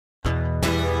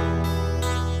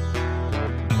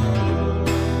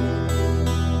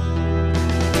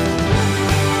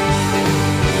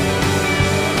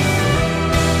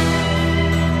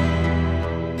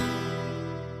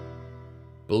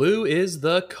Blue is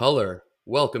the color.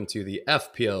 Welcome to the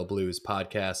FPL Blues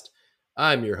podcast.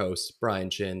 I'm your host, Brian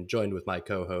Chin, joined with my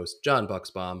co-host, John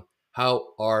Bucksbaum. How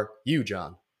are you,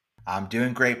 John? I'm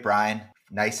doing great, Brian.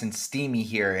 Nice and steamy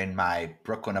here in my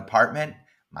Brooklyn apartment.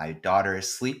 My daughter is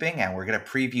sleeping, and we're going to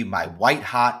preview my white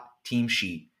hot team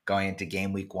sheet going into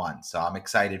game week 1. So I'm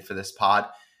excited for this pod.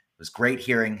 It was great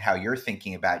hearing how you're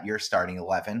thinking about your starting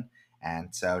 11.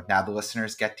 And so now the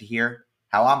listeners get to hear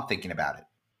how I'm thinking about it.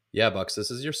 Yeah, Bucks, this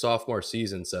is your sophomore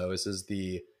season, so this is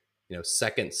the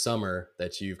second summer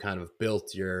that you've kind of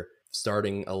built your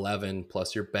starting 11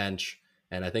 plus your bench,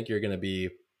 and I think you're going to be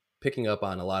picking up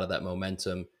on a lot of that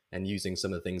momentum and using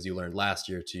some of the things you learned last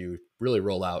year to really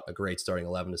roll out a great starting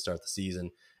 11 to start the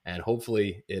season. And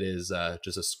hopefully it is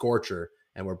just a scorcher,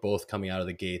 and we're both coming out of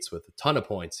the gates with a ton of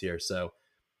points here. So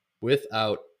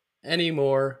without any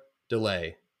more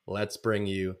delay, let's bring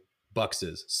you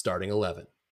Bucks's starting 11.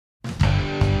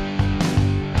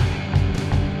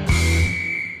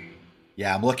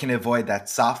 Yeah, I'm looking to avoid that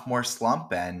sophomore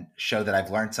slump and show that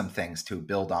I've learned some things to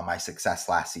build on my success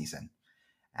last season.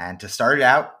 And to start it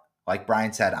out, like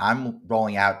Brian said, I'm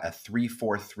rolling out a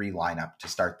 3-4-3 lineup to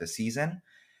start the season.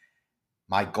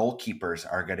 My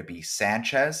goalkeepers are going to be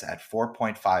Sanchez at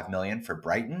 4.5 million for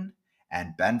Brighton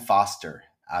and Ben Foster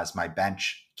as my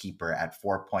bench keeper at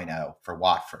 4.0 for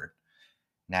Watford.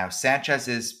 Now, Sanchez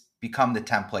has become the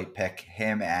template pick.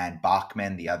 Him and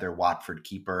Bachmann, the other Watford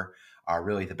keeper, are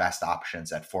really the best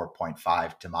options at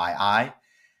 4.5 to my eye.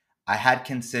 I had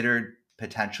considered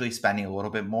potentially spending a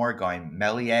little bit more, going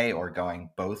Meslier or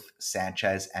going both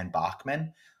Sanchez and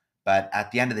Bachmann. But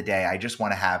at the end of the day, I just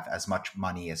want to have as much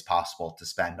money as possible to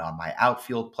spend on my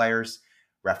outfield players.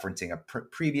 Referencing a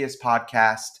previous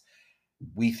podcast,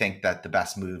 we think that the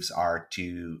best moves are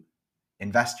to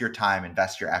invest your time,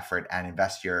 invest your effort, and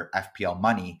invest your FPL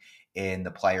money in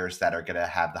the players that are going to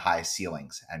have the highest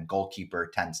ceilings. And goalkeeper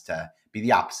tends to be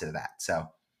the opposite of that. So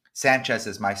Sanchez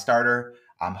is my starter.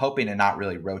 I'm hoping to not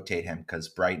really rotate him because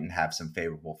Brighton have some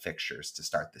favorable fixtures to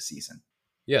start the season.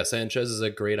 Yeah, Sanchez is a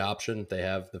great option. They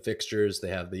have the fixtures, they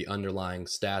have the underlying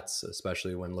stats,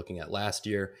 especially when looking at last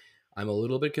year. I'm a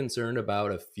little bit concerned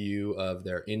about a few of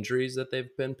their injuries that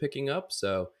they've been picking up.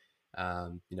 So,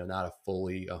 not a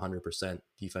fully 100%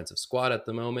 defensive squad at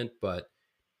the moment, but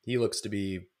he looks to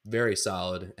be very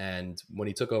solid. And when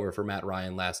he took over for Matt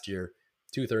Ryan last year,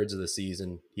 2/3 of the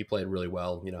season, he played really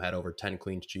well, had over 10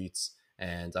 clean sheets.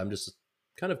 And I'm just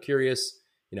kind of curious,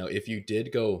 if you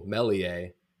did go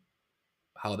Meslier,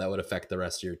 how that would affect the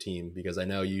rest of your team, because I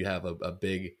know you have a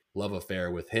big love affair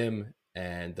with him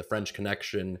and the French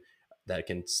connection that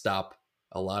can stop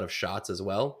a lot of shots as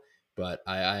well. But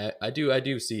I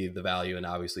do see the value in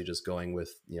obviously just going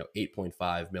with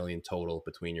 8.5 million total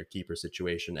between your keeper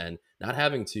situation and not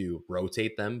having to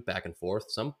rotate them back and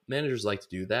forth. Some managers like to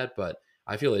do that, but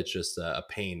I feel it's just a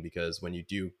pain, because when you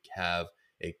do have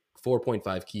a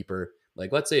 4.5 keeper,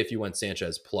 like let's say if you went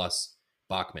Sanchez plus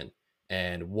Bachmann,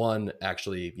 and one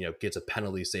actually gets a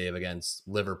penalty save against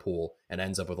Liverpool and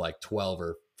ends up with like 12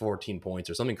 or 14 points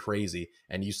or something crazy,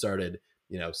 and you started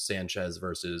Sanchez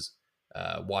versus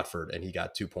Watford and he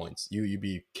got 2 points, you'd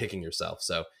be kicking yourself.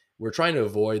 So we're trying to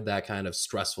avoid that kind of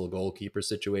stressful goalkeeper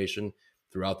situation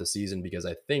throughout the season, because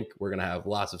I think we're going to have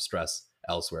lots of stress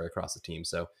elsewhere across the team.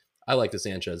 So I like the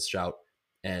Sanchez shout,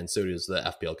 and so does the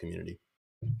FPL community.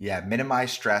 Yeah,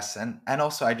 minimize stress. And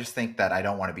also, I just think that I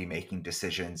don't want to be making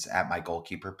decisions at my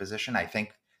goalkeeper position. I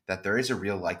think that there is a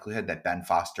real likelihood that Ben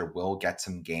Foster will get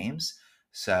some games.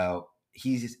 So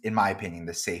he's, in my opinion,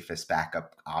 the safest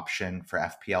backup option for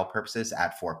FPL purposes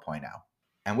at 4.0.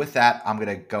 And with that, I'm going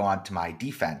to go on to my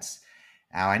defense.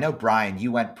 Now, I know, Brian,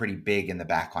 you went pretty big in the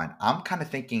back line. I'm kind of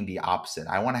thinking the opposite.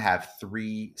 I want to have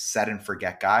 3 set and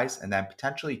forget guys, and then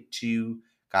potentially 2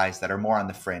 guys that are more on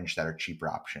the fringe that are cheaper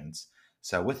options.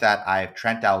 So with that, I have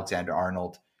Trent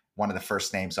Alexander-Arnold, one of the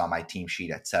first names on my team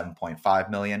sheet at 7.5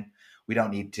 million. We don't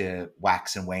need to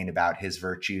wax and wane about his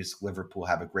virtues. Liverpool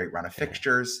have a great run of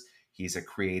fixtures. He's a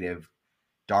creative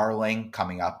darling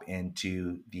coming up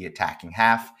into the attacking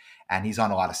half, and he's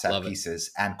on a lot of set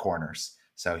pieces and corners.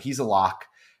 So he's a lock.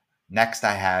 Next,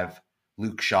 I have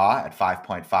Luke Shaw at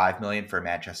 5.5 million for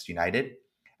Manchester United.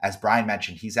 As Brian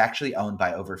mentioned, he's actually owned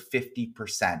by over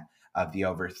 50% of the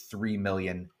over 3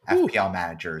 million FPL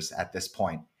managers at this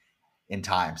point in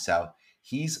time. So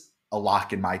he's a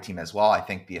lock in my team as well. I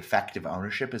think the effective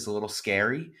ownership is a little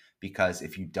scary, because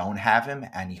if you don't have him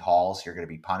and he hauls, you're going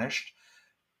to be punished.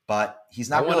 But he's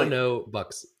not really... I want to know,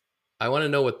 Bucks, I want to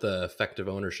know what the effective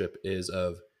ownership is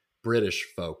of British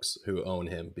folks who own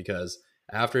him, because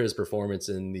after his performance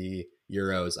in the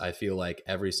Euros, I feel like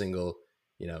every single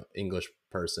English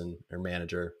person or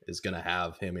manager is going to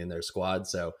have him in their squad.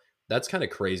 So that's kind of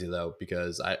crazy though,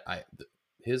 because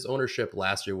his ownership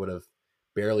last year would have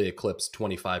barely eclipsed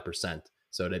 25%.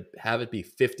 So to have it be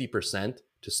 50%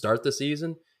 to start the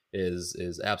season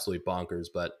is absolutely bonkers.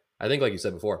 But I think, like you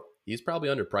said before, he's probably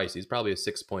underpriced. He's probably a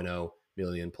 6.0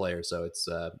 million player. So it's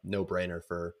a no brainer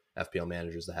for FPL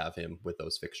managers to have him with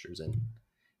those fixtures in.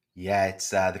 Yeah,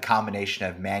 it's the combination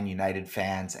of Man United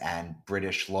fans and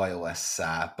British loyalists,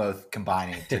 both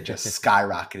combining to just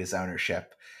skyrocket his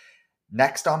ownership.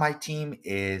 Next on my team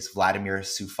is Vladimir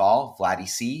Sufal, Vladdy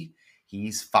C.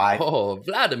 He's five. Oh,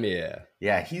 Vladimir.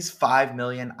 Yeah, he's 5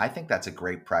 million. I think that's a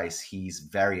great price. He's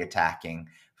very attacking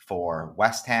for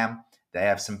West Ham. They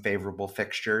have some favorable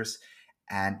fixtures,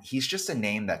 and he's just a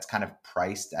name that's kind of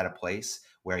priced at a place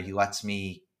where he lets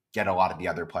me get a lot of the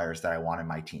other players that I want in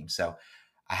my team. So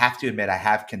I have to admit, I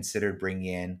have considered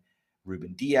bringing in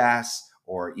Ruben Diaz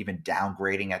or even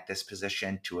downgrading at this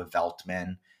position to a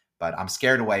Veltman, but I'm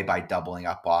scared away by doubling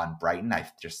up on Brighton.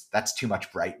 That's too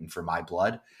much Brighton for my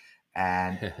blood.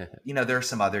 And, there are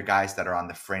some other guys that are on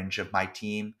the fringe of my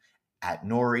team. At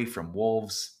Nori from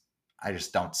Wolves, I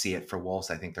just don't see it for Wolves.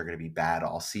 I think they're going to be bad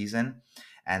all season.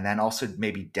 And then also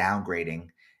maybe downgrading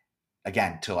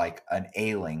again to like an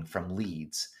Ailing from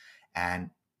Leeds. And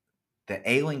the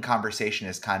Ailing conversation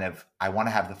is kind of, I want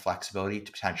to have the flexibility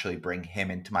to potentially bring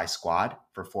him into my squad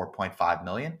for 4.5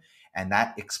 million. And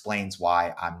that explains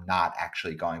why I'm not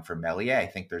actually going for Meslier. I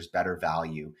think there's better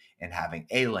value in having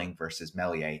Ailing versus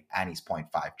Meslier, and he's 0.5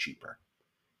 cheaper.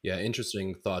 Yeah,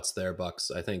 interesting thoughts there,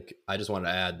 Bucks. I think I just want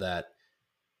to add that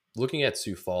looking at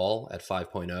Sufal at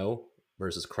 5.0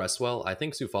 versus Cresswell, I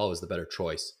think Sufal is the better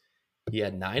choice. He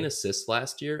had 9 assists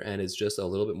last year and is just a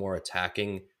little bit more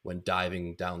attacking when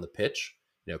diving down the pitch.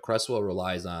 Cresswell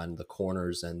relies on the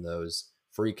corners and those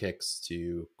free kicks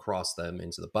to cross them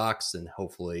into the box, and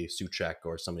hopefully Souček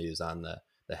or somebody is on the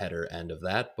header end of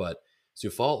that. But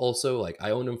Sufal also, like,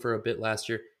 I owned him for a bit last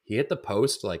year. He hit the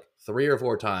post like 3 or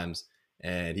 4 times,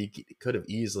 and he could have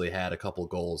easily had a couple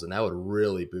goals, and that would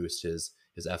really boost his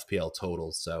FPL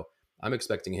totals. So I'm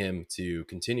expecting him to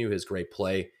continue his great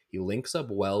play. He links up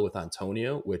well with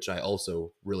Antonio, which I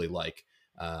also really like.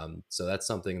 So that's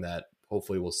something that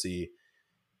hopefully we'll see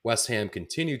West Ham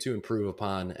continue to improve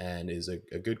upon, and is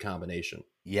a good combination.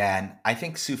 Yeah, and I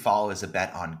think Sufal is a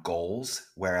bet on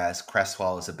goals, whereas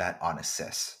Cresswell is a bet on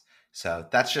assists. So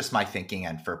that's just my thinking.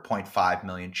 And for 0.5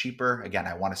 million cheaper, again,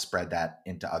 I want to spread that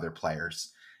into other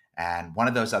players. And one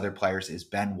of those other players is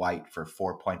Ben White for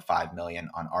 4.5 million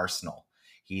on Arsenal.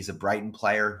 He's a Brighton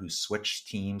player who switched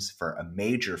teams for a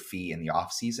major fee in the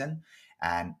offseason.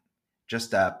 And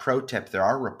just a pro tip, there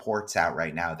are reports out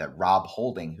right now that Rob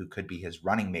Holding, who could be his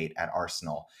running mate at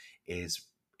Arsenal, is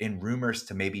in rumors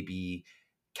to maybe be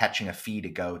catching a fee to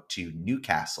go to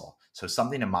Newcastle. So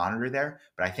something to monitor there.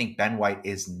 But I think Ben White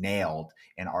is nailed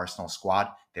in Arsenal squad.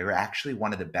 They were actually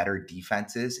one of the better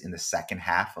defenses in the second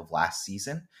half of last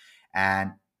season.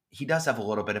 And he does have a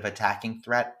little bit of attacking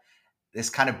threat. This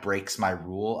kind of breaks my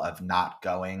rule of not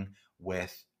going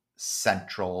with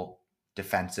central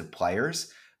defensive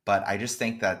players. But I just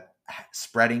think that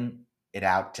spreading it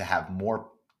out to have more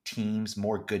teams,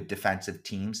 more good defensive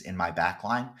teams in my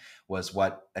backline was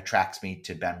what attracts me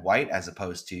to Ben White, as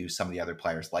opposed to some of the other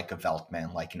players like a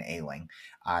Veltman, like an Ailing.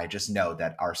 I just know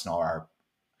that Arsenal are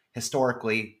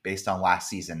historically, based on last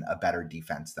season, a better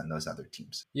defense than those other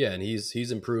teams. Yeah, and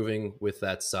he's improving with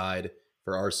that side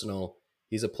for Arsenal.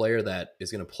 He's a player that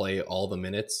is going to play all the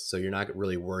minutes, so you're not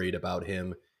really worried about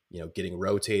him, getting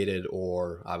rotated,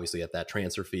 or obviously at that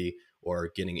transfer fee,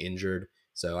 or getting injured.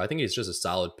 So I think he's just a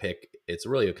solid pick. It's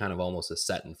really a kind of almost a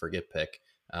set and forget pick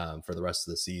for the rest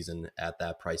of the season at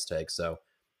that price tag. So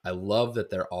I love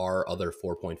that there are other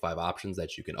 4.5 options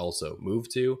that you can also move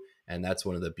to. And that's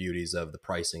one of the beauties of the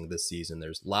pricing this season.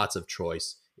 There's lots of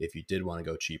choice if you did want to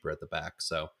go cheaper at the back.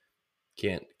 So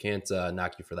can't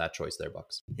knock you for that choice there,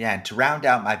 Bucks. Yeah, and to round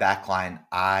out my backline,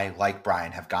 I, like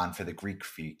Brian, have gone for the Greek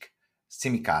freak,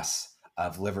 Tsimikas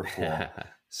of Liverpool.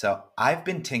 So I've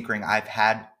been tinkering. I've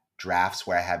had drafts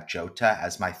where I have Jota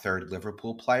as my third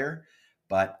Liverpool player,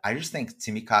 but I just think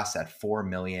Tsimikas at 4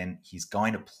 million, he's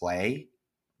going to play,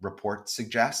 reports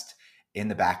suggest, in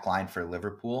the back line for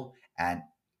Liverpool. And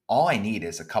all I need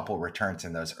is a couple returns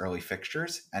in those early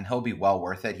fixtures, and he'll be well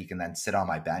worth it. He can then sit on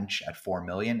my bench at 4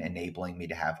 million, enabling me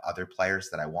to have other players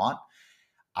that I want.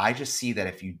 I just see that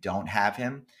if you don't have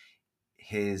him,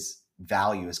 his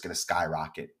value is going to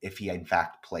skyrocket if he in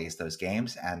fact plays those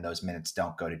games and those minutes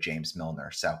don't go to James Milner.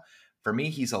 So for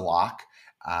me, he's a lock.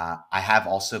 I have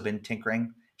also been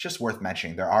tinkering. Just worth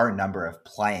mentioning, there are a number of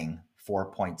playing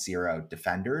 4.0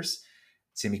 defenders.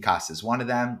 Tsimikas is one of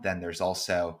them. Then there's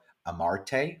also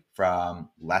Amarte from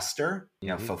Leicester.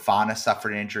 Hmm. Fofana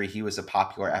suffered an injury. He was a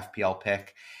popular FPL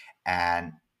pick.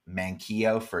 And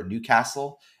Manquillo for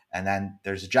Newcastle. And then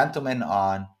there's a gentleman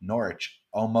on Norwich,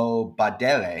 Omo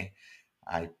Badele.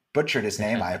 I butchered his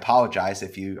name. I apologize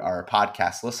if you are a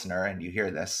podcast listener and you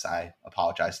hear this. I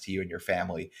apologize to you and your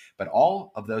family. But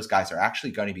all of those guys are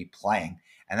actually going to be playing.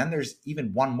 And then there's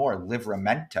even one more,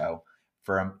 Livramento.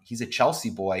 He's a Chelsea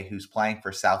boy who's playing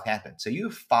for Southampton. So you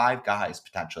have 5 guys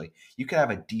potentially. You could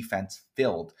have a defense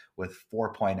filled with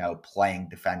 4.0 playing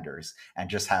defenders and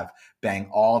just have bang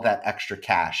all that extra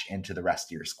cash into the rest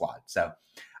of your squad. So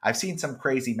I've seen some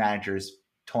crazy managers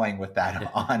toying with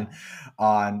that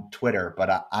on Twitter,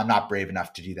 but I'm not brave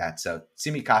enough to do that. So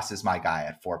Tsimikas is my guy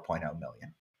at 4.0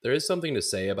 million. There is something to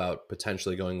say about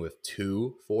potentially going with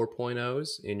 2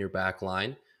 4.0s in your back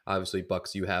line. Obviously,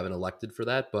 Bucks, you haven't elected for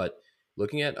that, but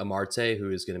looking at Amarte,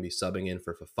 who is going to be subbing in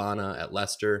for Fofana at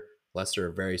Leicester. Leicester,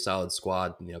 a very solid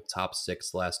squad, top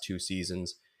 6 the last 2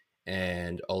 seasons,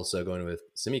 and also going with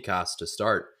Tsimikas to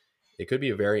start. It could be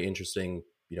a very interesting,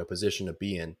 position to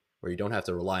be in where you don't have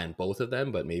to rely on both of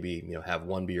them, but maybe, have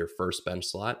one be your first bench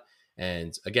slot.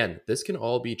 And again, this can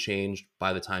all be changed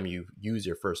by the time you use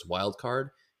your first wild card,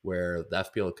 where the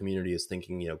FPL community is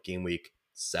thinking, game week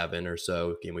 7 or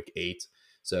so, game week 8.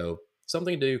 So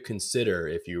something to consider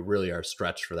if you really are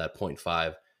stretched for that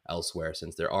 0.5 elsewhere,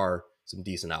 since there are some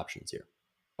decent options here.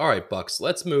 All right, Bucks,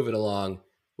 let's move it along.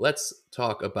 Let's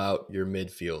talk about your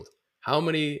midfield. How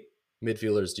many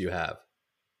midfielders do you have?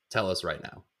 Tell us right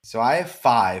now. So I have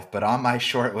 5, but on my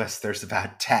short list, there's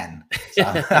about 10.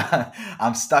 So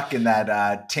I'm stuck in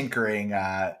that tinkering,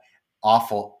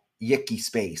 awful, yicky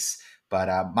space.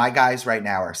 But my guys right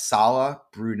now are Salah,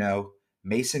 Bruno,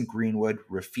 Mason Greenwood,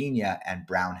 Rafinha, and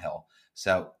Brownhill.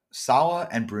 So Salah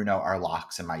and Bruno are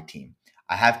locks in my team.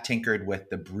 I have tinkered with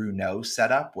the Bruno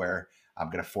setup where I'm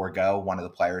going to forego one of the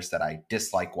players that I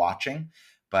dislike watching.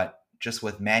 But just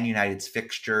with Man United's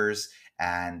fixtures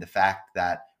and the fact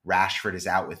that Rashford is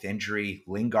out with injury,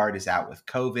 Lingard is out with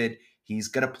COVID, he's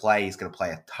going to play. He's going to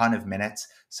play a ton of minutes.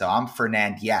 So I'm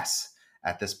Fernandes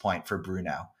at this point for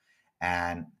Bruno.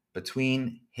 And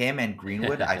between him and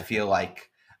Greenwood, I feel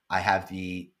like I have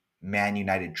the Man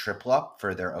United triple up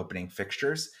for their opening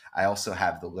fixtures. I also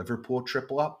have the Liverpool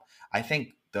triple up. I think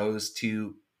those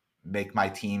two make my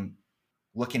team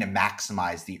looking to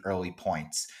maximize the early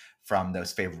points from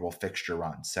those favorable fixture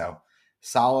runs. So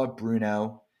Salah,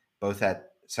 Bruno,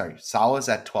 Salah's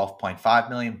at 12.5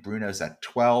 million, Bruno's at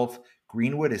 12,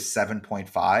 Greenwood is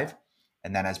 7.5.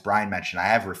 And then as Brian mentioned, I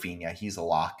have Rafinha. He's a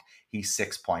lock. He's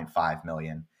 6.5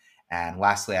 million. And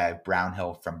lastly, I have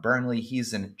Brownhill from Burnley.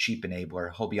 He's a cheap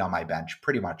enabler. He'll be on my bench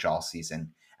pretty much all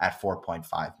season at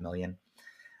 4.5 million.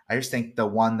 I just think the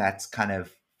one that's kind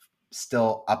of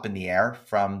still up in the air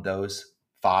from those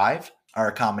 5 are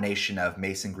a combination of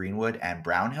Mason Greenwood and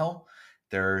Brownhill.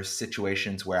 There's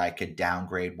situations where I could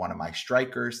downgrade one of my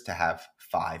strikers to have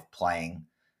 5 playing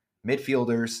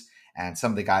midfielders. And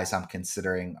some of the guys I'm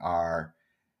considering are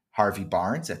Harvey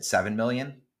Barnes at 7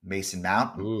 million, Mason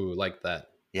Mount. Ooh, like that.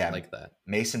 Yeah, like that.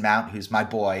 Mason Mount, who's my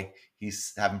boy,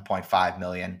 he's 7.5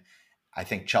 million. I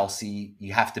think Chelsea,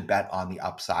 you have to bet on the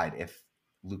upside. If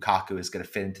Lukaku is going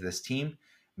to fit into this team,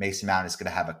 Mason Mount is going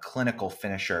to have a clinical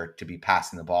finisher to be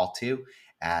passing the ball to,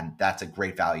 and that's a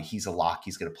great value. He's a lock.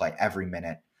 He's going to play every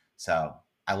minute. So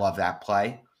I love that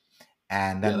play.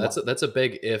 And then that's a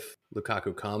big if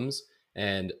Lukaku comes.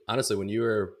 And honestly, when you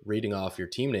were reading off your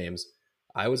team names,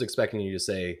 I was expecting you to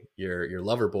say your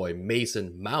lover boy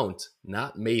Mason Mount,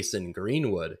 not Mason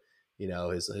Greenwood.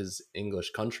 His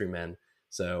English countryman.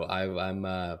 So I'm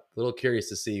a little curious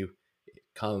to see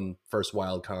come first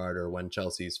wild card or when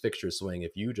Chelsea's fixture swing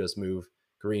if you just move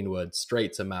Greenwood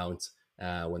straight to Mount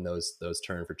when those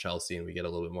turn for Chelsea and we get a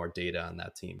little bit more data on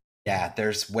that team. Yeah,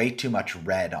 there's way too much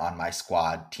red on my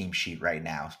squad team sheet right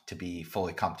now to be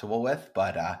fully comfortable with,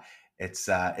 but it's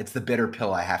the bitter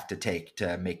pill I have to take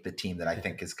to make the team that I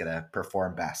think is going to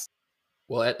perform best.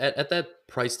 Well, at that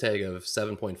price tag of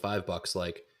 $7.5,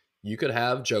 like you could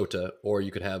have Jota or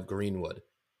you could have Greenwood.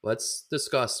 Let's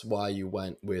discuss why you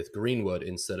went with Greenwood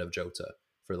instead of Jota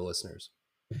for the listeners.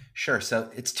 Sure. So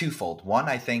it's twofold. One,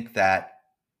 I think that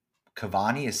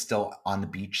Cavani is still on the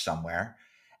beach somewhere,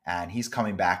 and he's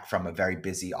coming back from a very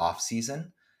busy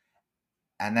offseason.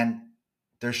 And then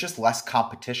there's just less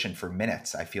competition for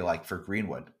minutes, I feel like, for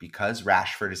Greenwood. Because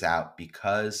Rashford is out,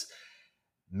 because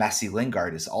Messi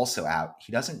Lingard is also out,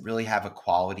 he doesn't really have a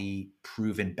quality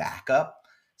proven backup.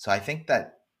 So I think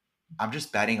that I'm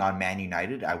just betting on Man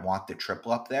United. I want the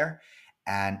triple up there.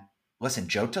 And listen,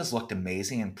 Jota's looked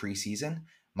amazing in preseason.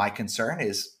 My concern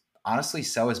is honestly,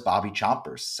 so is Bobby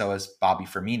Chompers. So is Bobby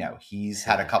Firmino. He's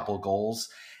had a couple goals.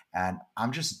 And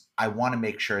I want to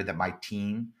make sure that my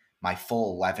team, my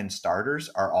full 11 starters,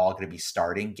 are all going to be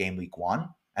starting game week 1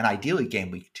 and ideally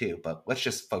game week 2. But let's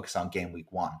just focus on game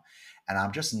week 1. And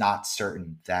I'm just not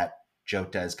certain that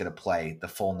Jota is going to play the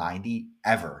full 90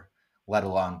 ever, let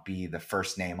alone be the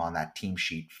first name on that team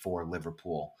sheet for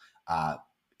Liverpool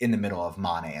in the middle of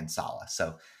Mane and Salah.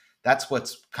 So that's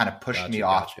what's kind of pushed me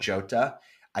off Jota.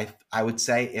 I would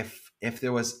say if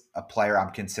there was a player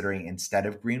I'm considering instead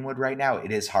of Greenwood right now,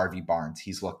 it is Harvey Barnes.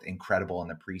 He's looked incredible in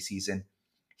the preseason.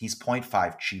 He's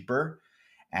 0.5 cheaper.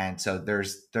 And so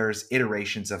there's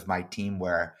iterations of my team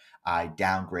where I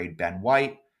downgrade Ben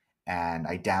White and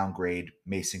I downgrade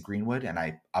Mason Greenwood and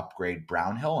I upgrade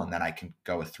Brownhill, and then I can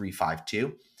go with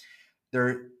 3-5-2.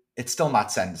 It's still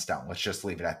not set in stone. Let's just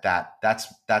leave it at that.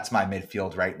 That's my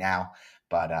midfield right now.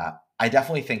 But I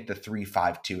definitely think the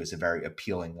 3-5-2 is a very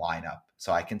appealing lineup.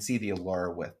 So I can see the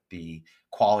allure with the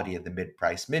quality of the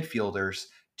mid-price midfielders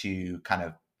to kind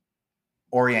of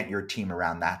orient your team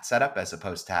around that setup as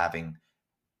opposed to having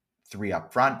 3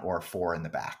 up front or 4 in the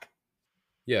back.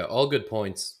 Yeah, all good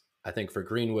points. I think for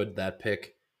Greenwood, that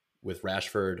pick with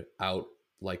Rashford out,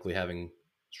 likely having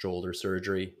shoulder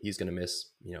surgery, he's going to miss,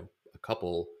 a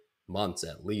couple months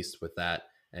at least with that.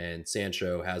 And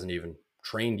Sancho hasn't even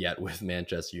trained yet with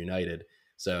Manchester United.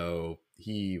 So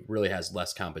he really has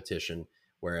less competition.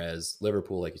 Whereas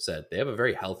Liverpool, like you said, they have a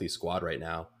very healthy squad right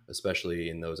now, especially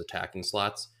in those attacking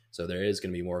slots. So there is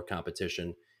going to be more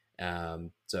competition.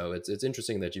 So it's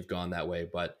interesting that you've gone that way.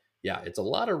 But yeah, it's a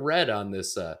lot of red on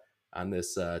this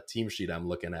team sheet I'm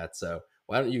looking at. So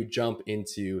why don't you jump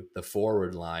into the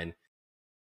forward line?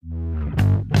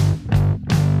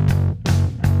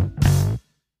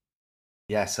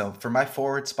 Yeah, so for my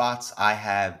forward spots, I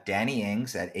have Danny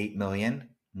Ings at 8 million,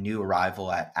 new arrival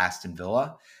at Aston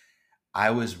Villa.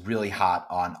 I was really hot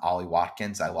on Ollie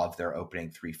Watkins. I love their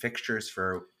opening 3 fixtures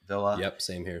for Villa. Yep,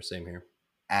 same here.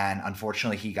 And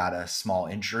unfortunately, he got a small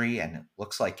injury, and it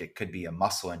looks like it could be a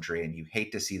muscle injury. And you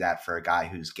hate to see that for a guy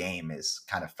whose game is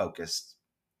kind of focused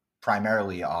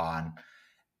primarily on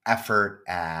effort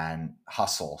and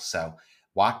hustle. So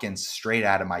Watkins straight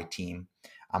out of my team.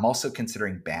 I'm also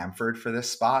considering Bamford for this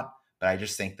spot, but I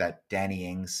just think that Danny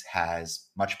Ings has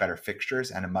much better fixtures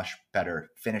and a much better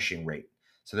finishing rate.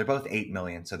 So they're both 8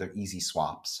 million, so they're easy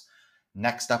swaps.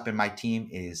 Next up in my team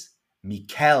is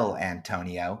Mikel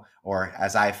Antonio, or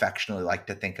as I affectionately like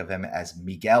to think of him as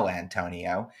Miguel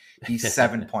Antonio. He's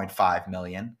 7.5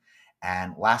 million.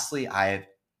 And lastly, I have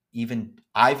even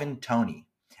Ivan Toney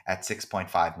at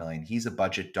 6.5 million. He's a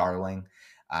budget darling.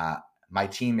 My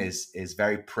team is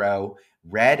very pro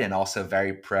red and also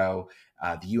very pro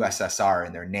the USSR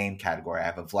in their name category. I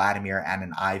have a Vladimir and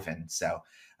an Ivan. So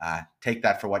take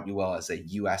that for what you will as a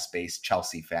US-based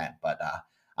Chelsea fan. But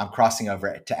I'm crossing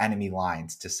over to enemy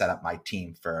lines to set up my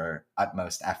team for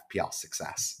utmost FPL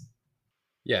success.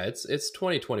 Yeah, it's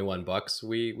 2021 bucks.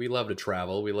 We love to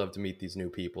travel. We love to meet these new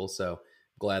people. So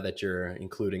glad that you're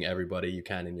including everybody you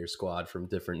can in your squad from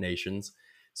different nations.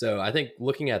 So I think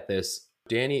looking at this,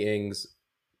 Danny Ings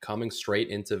coming straight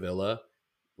into Villa,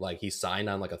 like he signed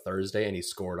on like a Thursday and he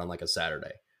scored on like a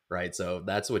Saturday, right? So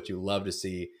that's what you love to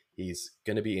see. He's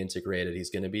going to be integrated.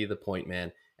 He's going to be the point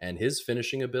man, and his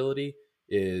finishing ability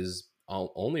is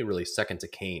only really second to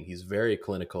Kane. He's very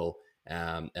clinical,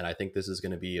 and I think this is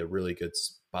going to be a really good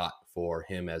spot for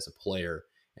him as a player,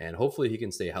 and hopefully he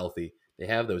can stay healthy. They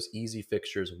have those easy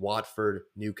fixtures: Watford,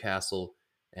 Newcastle,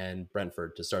 and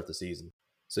Brentford to start the season.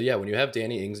 So yeah, when you have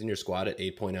Danny Ings in your squad at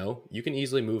 8.0, you can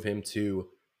easily move him to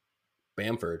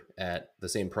Bamford at the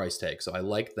same price tag. So I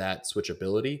like that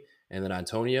switchability. And then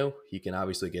Antonio, he can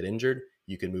obviously get injured.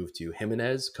 You can move to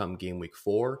Jimenez come game week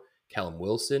 4, Callum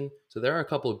Wilson. So there are a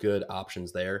couple of good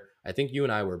options there. I think you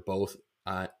and I were both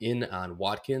in on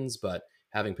Watkins, but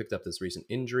having picked up this recent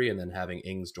injury and then having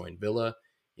Ings join Villa,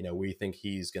 we think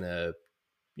he's going to,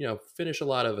 finish a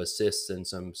lot of assists and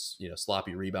some,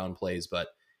 sloppy rebound plays, but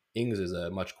Ings is a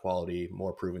much quality,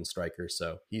 more proven striker.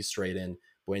 So he's straight in.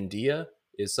 Buendia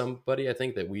is somebody I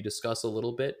think that we discuss a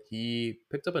little bit. He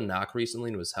picked up a knock recently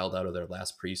and was held out of their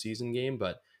last preseason game,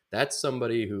 but that's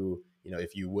somebody who,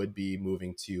 if you would be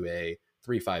moving to a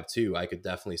 3-5-2, I could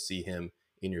definitely see him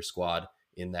in your squad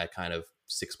in that kind of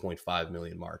 6.5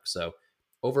 million mark. So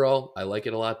overall, I like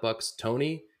it a lot, Bucks.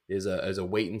 Toney is a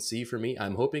wait and see for me.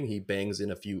 I'm hoping he bangs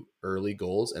in a few early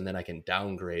goals and then I can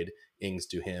downgrade Ings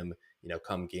to him,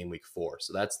 come game week 4.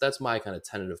 So that's my kind of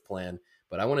tentative plan,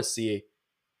 but I want to see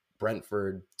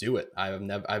Brentford do it.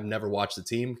 I've never watched the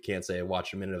team. Can't say I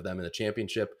watched a minute of them in the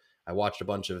championship. I watched a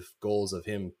bunch of goals of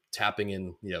him tapping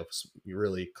in,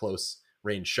 really close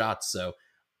range shots. So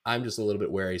I'm just a little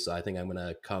bit wary. So I think I'm going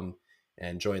to come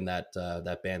and join that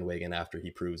bandwagon after he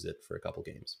proves it for a couple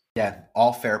games. Yeah,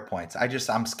 all fair points.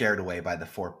 I'm scared away by the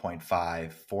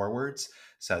 4.5 forwards.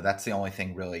 So that's the only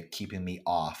thing really keeping me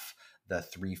off the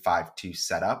 3-5-2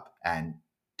 setup and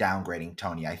downgrading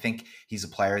Tony. I think he's a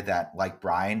player that, like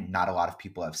Brian, not a lot of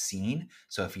people have seen.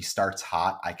 So if he starts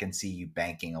hot, I can see you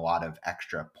banking a lot of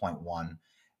extra 0.1,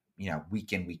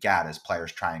 week in, week out as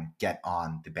players try and get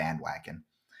on the bandwagon.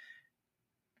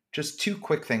 Just two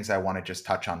quick things I want to just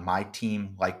touch on. My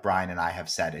team, like Brian and I have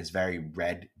said, is very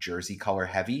red jersey color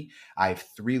heavy. I have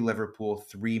 3 Liverpool,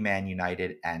 3 Man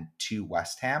United, and 2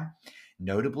 West Ham.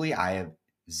 Notably, I have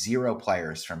 0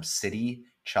 players from City,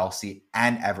 Chelsea,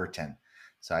 and Everton.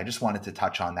 So I just wanted to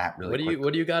touch on that really quickly.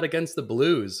 What do you got against the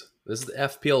Blues? This is the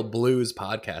FPL Blues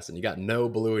podcast, and you got no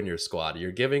blue in your squad.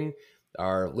 You're giving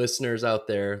our listeners out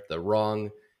there the wrong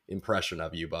impression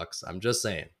of you, Bucks. I'm just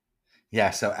saying.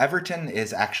 Yeah, so Everton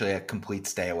is actually a complete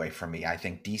stay away from me. I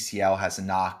think DCL has a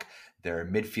knock. Their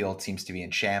midfield seems to be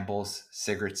in shambles.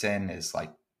 Sigurdsson is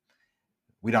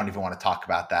we don't even want to talk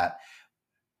about that.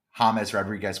 James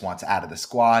Rodriguez wants out of the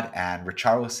squad, and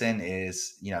Richarlison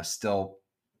is, still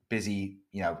busy,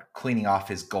 cleaning off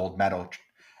his gold medal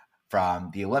from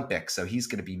the Olympics. So he's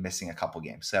going to be missing a couple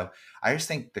games. So I just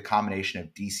think the combination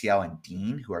of DCL and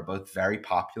Dean, who are both very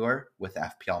popular with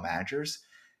FPL managers,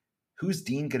 who's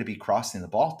Dean going to be crossing the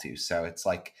ball to? So it's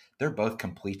they're both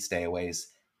complete stayaways.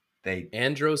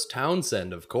 Andros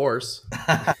Townsend, of course.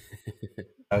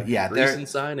 Oh yeah, recent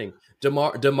signing.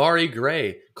 Damari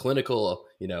Gray, clinical,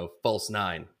 false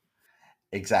 9.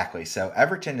 Exactly. So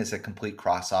Everton is a complete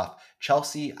cross off.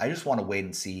 Chelsea, I just want to wait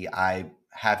and see. I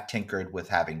have tinkered with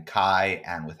having Kai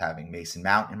and with having Mason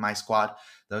Mount in my squad.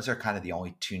 Those are kind of the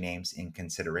only 2 names in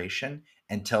consideration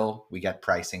until we get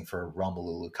pricing for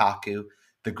Romelu Lukaku.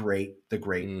 The great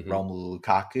Romelu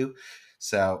Lukaku.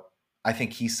 So I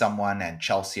think he's someone, and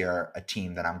Chelsea are a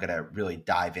team that I'm going to really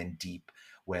dive in deep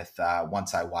with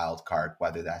once I wildcard,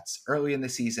 whether that's early in the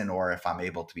season or if I'm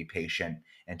able to be patient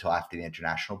until after the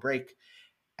international break.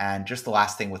 And just the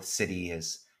last thing with City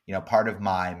is, part of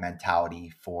my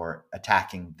mentality for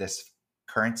attacking this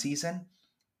current season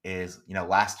is,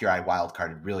 last year I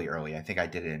wildcarded really early. I think I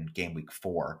did it in game week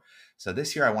 4. So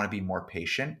this year I want to be more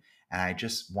patient. And I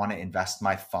just want to invest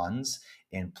my funds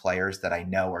in players that I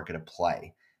know are going to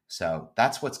play. So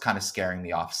that's what's kind of scaring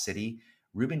me off City.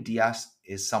 Ruben Dias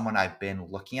is someone I've been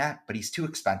looking at, but he's too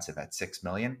expensive at $6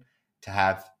 million to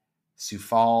have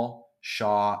Soufal,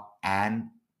 Shaw, and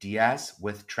Diaz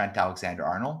with Trent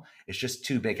Alexander-Arnold. It's just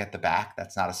too big at the back.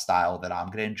 That's not a style that I'm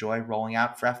going to enjoy rolling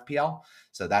out for FPL.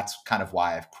 So that's kind of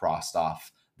why I've crossed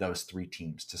off those 3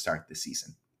 teams to start the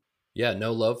season. Yeah,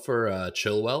 no love for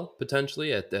Chilwell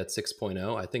potentially at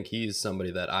 6.0. I think he's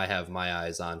somebody that I have my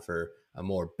eyes on for a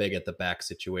more big at the back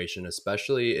situation,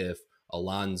 especially if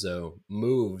Alonso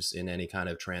moves in any kind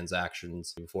of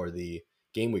transactions before the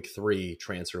game week 3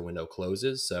 transfer window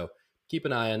closes. So keep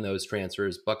an eye on those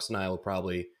transfers. Bucks and I will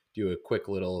probably do a quick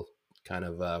little kind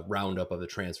of roundup of the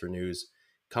transfer news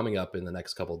coming up in the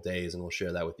next couple of days, and we'll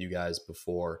share that with you guys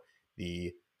before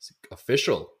the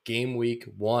official game week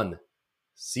 1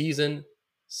 season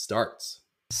starts.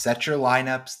 Set your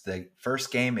lineups. The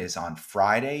first game is on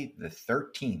Friday, the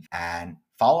 13th. And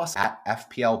follow us at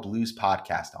FPL Blues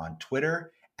Podcast on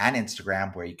Twitter and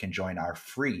Instagram, where you can join our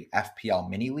free FPL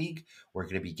mini league. We're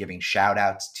going to be giving shout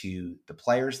outs to the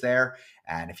players there.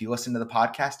 And if you listen to the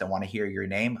podcast and want to hear your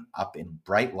name up in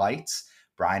bright lights,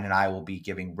 Brian and I will be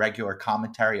giving regular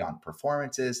commentary on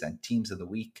performances and teams of the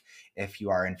week if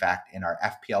you are in fact in our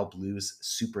FPL Blues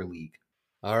Super League.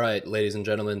 All right, ladies and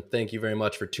gentlemen, thank you very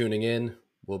much for tuning in.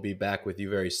 We'll be back with you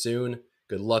very soon.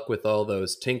 Good luck with all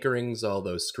those tinkerings, all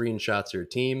those screenshots of your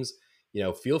teams.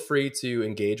 Feel free to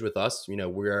engage with us.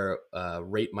 We're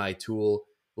Rate My Tool,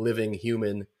 living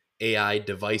human AI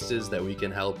devices that we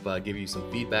can help give you some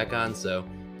feedback on. So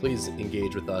please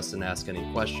engage with us and ask any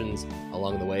questions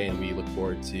along the way. And we look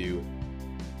forward to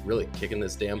really kicking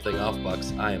this damn thing off,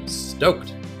 Bucks. I am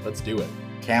stoked. Let's do it.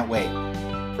 Can't wait.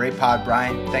 Great pod,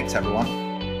 Brian. Thanks, everyone.